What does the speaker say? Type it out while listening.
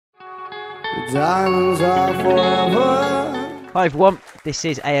The diamonds are forever. Hi everyone, this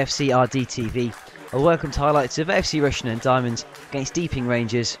is AFCRDTV. A welcome to highlights of AFC Rushden Diamonds against Deeping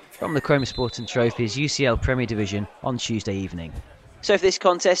Rangers from the Chroma Sport and Trophies UCL Premier Division on Tuesday evening. So for this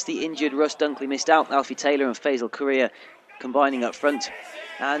contest, the injured Russ Dunkley missed out, Alfie Taylor and Faisal Correa combining up front.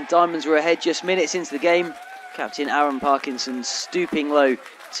 And Diamonds were ahead just minutes into the game. Captain Aaron Parkinson stooping low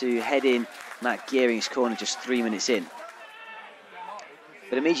to head in Matt Gearing's corner just 3 minutes in.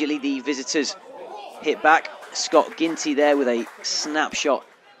 But immediately the visitors hit back. Scott Ginty there with a snapshot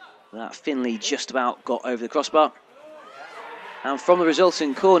that Finley just about got over the crossbar. And from the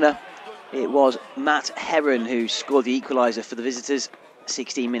resultant corner, it was Matt Heron who scored the equaliser for the visitors,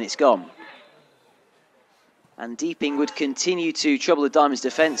 16 minutes gone. And Deeping would continue to trouble the Diamonds'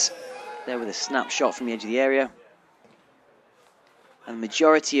 defence, there with a snapshot from the edge of the area. And the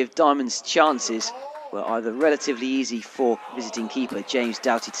majority of Diamonds' chances were either relatively easy for visiting keeper James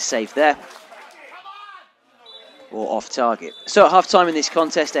Doughty to save there, or off target. So at half-time in this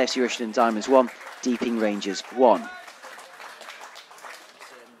contest, AFC Rushden Diamonds 1, Deeping Rangers 1.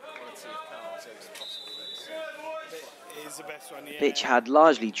 The pitch had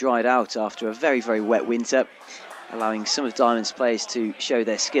largely dried out after a very, very wet winter, allowing some of Diamonds' players to show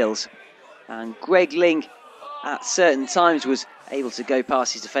their skills. And Greg Ling, at certain times, was able to go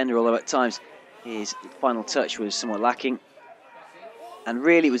past his defender, although at times his final touch was somewhat lacking. And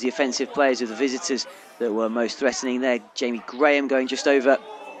really it was the offensive players of the visitors that were most threatening there. Jamie Graham going just over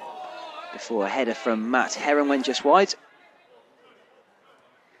before a header from Matt Heron went just wide.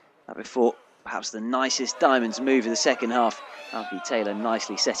 And before perhaps the nicest Diamonds move of the second half, Alfie Taylor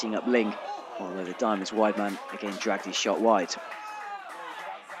nicely setting up Ling, although the Diamonds wide man again dragged his shot wide.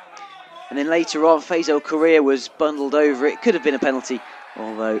 And then later on, Faisal Correa was bundled over. It could have been a penalty,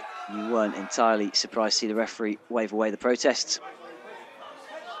 although you weren't entirely surprised to see the referee wave away the protests.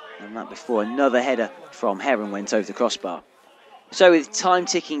 And that before another header from Heron went over the crossbar. So with time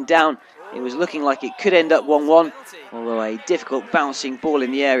ticking down, it was looking like it could end up 1-1, although a difficult bouncing ball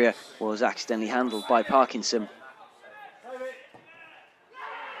in the area was accidentally handled by Parkinson,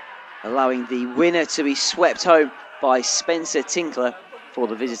 allowing the winner to be swept home by Spencer Tinkler for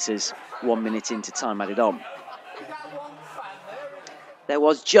the visitors 1 minute into time added on. There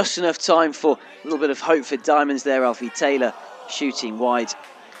was just enough time for a little bit of hope for Diamonds there, Alfie Taylor shooting wide,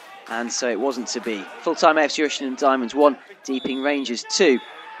 and so it wasn't to be. Full-time AFC Rushden Diamonds 1, Deeping Rangers 2,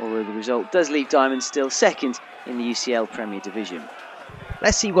 although the result does leave Diamonds still second in the UCL Premier Division.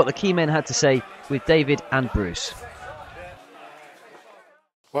 Let's see what the key men had to say with David and Bruce.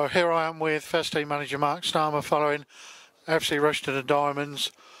 Well, here I am with first team manager Mark Starmer following AFC Rushden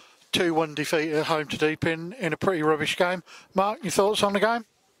Diamonds 2-1 defeat at home to Deeping in a pretty rubbish game. Mark, your thoughts on the game?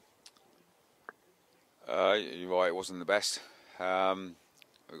 You're right, it wasn't the best. We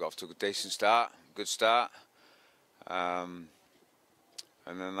got off to a decent start, good start. And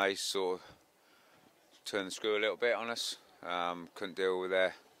then they sort of turned the screw a little bit on us. Couldn't deal with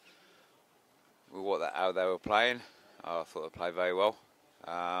how they were playing. I thought they played very well.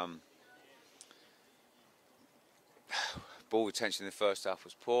 Ball retention in the first half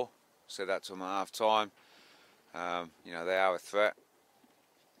was poor. Said that to them at half time. You know, they are a threat.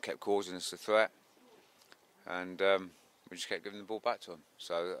 Kept causing us a threat, and we just kept giving the ball back to them.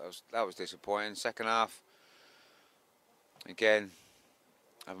 So that was disappointing. Second half, again,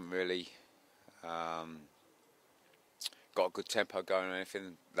 haven't really got a good tempo going or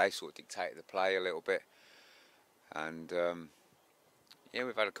anything. They sort of dictated the play a little bit, and yeah,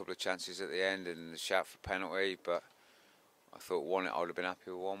 we've had a couple of chances at the end and the shout for penalty, but I thought I would have been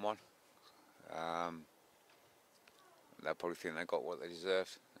happy with 1-1. They'll probably think they got what they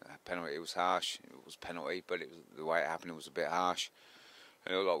deserved. Penalty, it was harsh. It was penalty, but the way it happened, it was a bit harsh.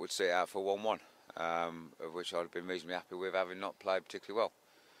 And it looked like we'd see it out for 1-1, of which I'd have been reasonably happy with, having not played particularly well.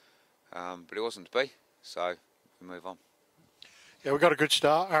 But it wasn't to be, so we move on. Yeah, we got a good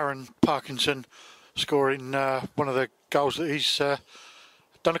start. Aaron Parkinson scoring one of the goals that he's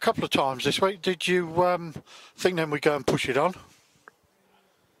done a couple of times this week. Did you think then we'd go and push it on?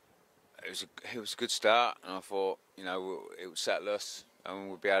 It was a good start, and I thought, you know, it would settle us and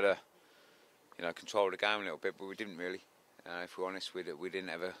we'd be able to, you know, control the game a little bit, but we didn't really. If we're honest, we didn't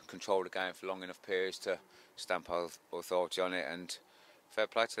ever control the game for long enough periods to stamp our authority on it. And fair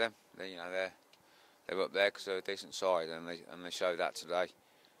play to them. They're up there because they're a decent side, and they showed that today.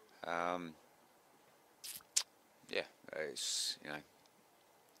 Yeah, it's, you know,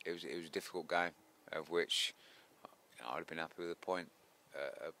 it was a difficult game, of which, you know, I'd have been happy with a point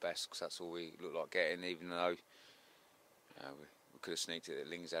at best, because that's all we looked like getting, even though, you know, we could have sneaked it.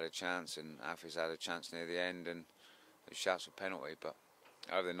 Lings had a chance and Alfie's had a chance near the end, and the shouts for penalty, but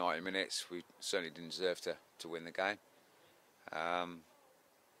over the 90 minutes, we certainly didn't deserve to win the game. And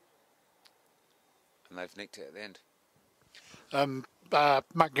they've nicked it at the end.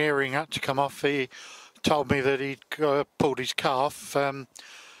 Matt Gearing had to come off. He told me that he'd pulled his calf. You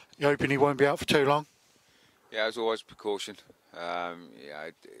hoping he won't be out for too long? Yeah, as always, precaution. Yeah,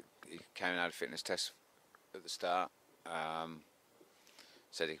 he came out of fitness test at the start.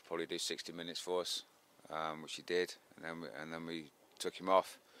 Said he could probably do 60 minutes for us, which he did, and then we took him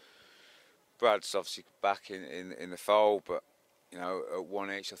off. Brad's obviously back in the fold, but you know, at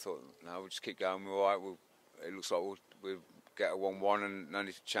 1 each, I thought, no, we'll just keep going. We're all right. It looks like we'll get a 1-1 and no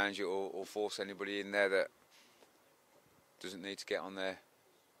need to change it or force anybody in there that doesn't need to get on there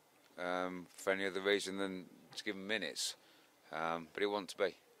for any other reason than to give them minutes. But it wasn't to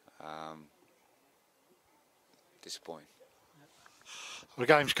be. Disappointing. Well,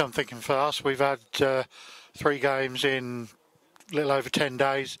 the game's come thick and fast. We've had 3 games in a little over 10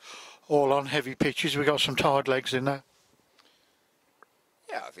 days, all on heavy pitches. We've got some tired legs in there.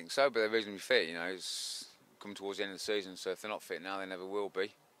 Yeah, I think so, but they're reasonably fit. You know, it's come towards the end of the season, so if they're not fit now, they never will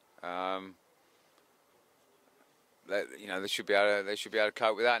be. You know, they should be able to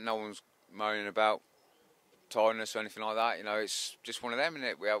cope with that. No one's moaning about tiredness or anything like that. You know, it's just one of them, isn't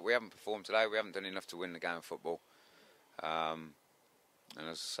it? We haven't performed today. We haven't done enough to win the game of football. And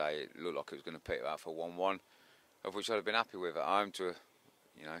as I say, it looked like it was going to peter out for 1-1, of which I'd have been happy with at home to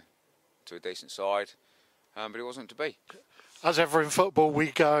a decent side, but it wasn't to be. As ever in football,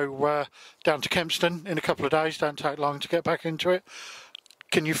 we go down to Kempston in a couple of days. Don't take long to get back into it.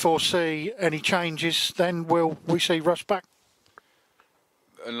 Can you foresee any changes then? Will we see Russ back?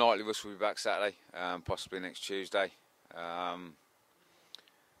 Unlikely Russ will be back Saturday, possibly next Tuesday. Obviously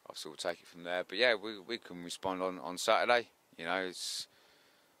we'll take it from there. But yeah, we can respond on Saturday. You know, it's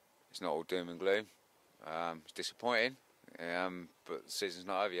not all doom and gloom. It's disappointing, but the season's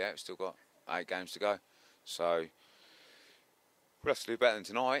not over yet. We've still got 8 games to go. So we'll have to do better than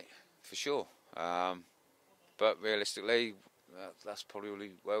tonight, for sure. But realistically, that's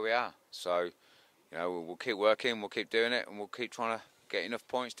probably where we are. So, you know, we'll keep working, we'll keep doing it, and we'll keep trying to get enough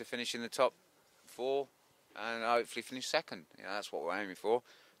points to finish in the top 4 and hopefully finish second. You know, that's what we're aiming for.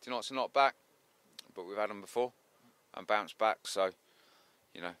 Tonight's a knock back, but we've had them before and bounced back. So,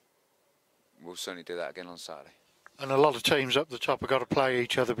 you know, we'll certainly do that again on Saturday. And a lot of teams up the top have got to play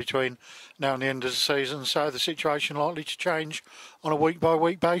each other between now and the end of the season, so the situation likely to change on a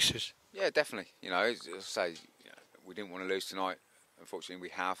week-by-week basis. Yeah, definitely. You know, as I say, you know, we didn't want to lose tonight. Unfortunately, we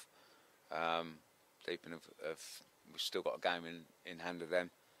have. Deepen we've still got a game in hand of them.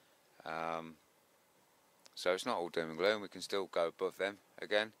 So it's not all doom and gloom. We can still go above them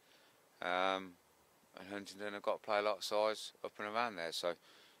again. And Huntingdon have got to play a lot of sides up and around there. So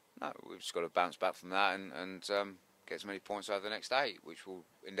no, we've just got to bounce back from that and get as many points over the next 8, which we'll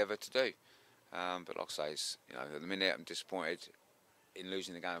endeavour to do. But like I say, you know, at the minute I'm disappointed in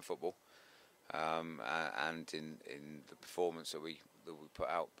losing the game of football and in the performance that we put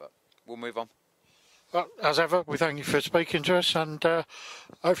out. But we'll move on. Well, as ever, we thank you for speaking to us, and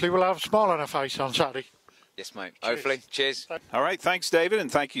hopefully we'll have a smile on our face on Saturday. Yes, mate. Cheers. Hopefully. Cheers. All right. Thanks, David,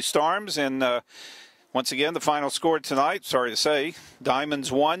 and thank you, Storms. And once again, the final score tonight, sorry to say, Diamonds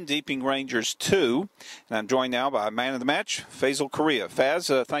 1, Deeping Rangers 2. And I'm joined now by man of the match, Faisal Korea.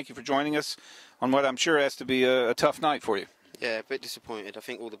 Faz, thank you for joining us on what I'm sure has to be a tough night for you. Yeah, a bit disappointed. I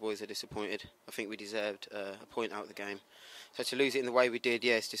think all the boys are disappointed. I think we deserved a point out of the game. So to lose it in the way we did,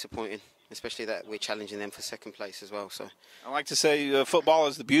 yeah, it's disappointing, especially that we're challenging them for second place as well. So I like to say football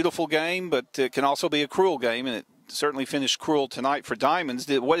is the beautiful game, but it can also be a cruel game, and it certainly finished cruel tonight for Diamonds.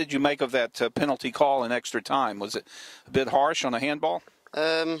 What did you make of that penalty call in extra time? Was it a bit harsh on a handball?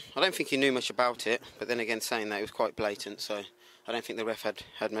 I don't think he knew much about it, but then again, saying that, it was quite blatant, so I don't think the ref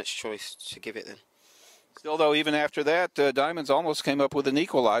had much choice to give it then. Still, though, even after that, Diamonds almost came up with an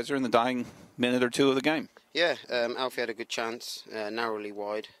equaliser in the dying minute or 2 of the game. Yeah, Alfie had a good chance, narrowly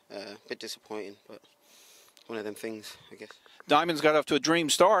wide. A bit disappointing, but one of them things, I guess. Diamonds got off to a dream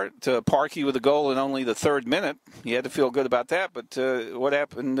start. Parkey with a goal in only the 3rd minute. You had to feel good about that, but what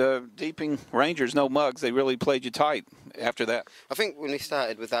happened? Deeping Rangers, no mugs. They really played you tight after that. I think when we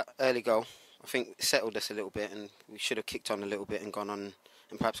started with that early goal, I think it settled us a little bit, and we should have kicked on a little bit and gone on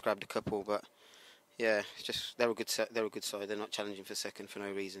and perhaps grabbed a couple, but yeah, it's just they're a good side. They're not challenging for second for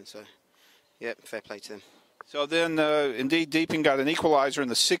no reason. So, yeah, fair play to them. So then, indeed, Deeping got an equaliser in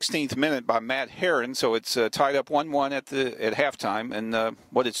the 16th minute by Matt Heron. So it's tied up 1-1 at halftime. And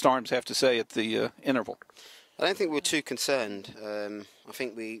what did Storms have to say at the interval? I don't think we were too concerned. I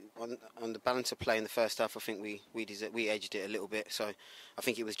think we on the balance of play in the first half, I think we edged it a little bit. So I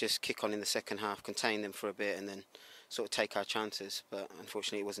think it was just kick on in the second half, contain them for a bit, and then sort of take our chances. But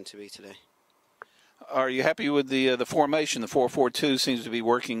unfortunately, it wasn't to be today. Are you happy with the formation? The 4-4-2 seems to be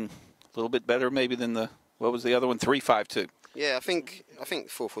working a little bit better, maybe than what was the other one, 3-5-2. Yeah, I think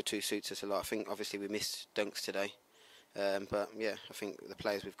 4-4-2 suits us a lot. I think obviously we missed Dunks today, but yeah, I think the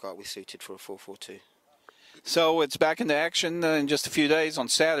players we've got, we're suited for a 4-4-2. So it's back into action in just a few days on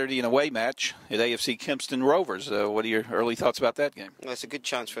Saturday, an away match at AFC Kempston Rovers. What are your early thoughts about that game? Well, it's a good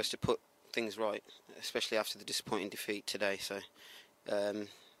chance for us to put things right, especially after the disappointing defeat today. So,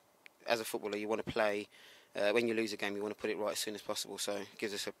 as a footballer, you want to play. When you lose a game, you want to put it right as soon as possible. So it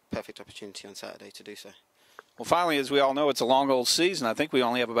gives us a perfect opportunity on Saturday to do so. Well, finally, as we all know, it's a long old season. I think we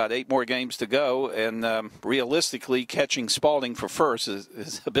only have about 8 more games to go, and realistically, catching Spalding for first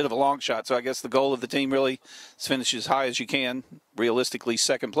is a bit of a long shot. So I guess the goal of the team really is finish as high as you can, realistically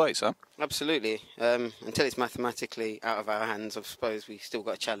second place, huh? Absolutely. Until it's mathematically out of our hands, I suppose we still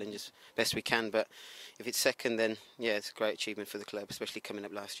got to challenge as best we can. But if it's second, then yeah, it's a great achievement for the club, especially coming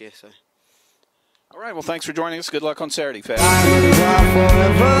up last year. So. All right, well, thanks for joining us. Good luck on Saturday, Fab. Diamonds are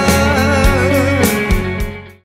forever.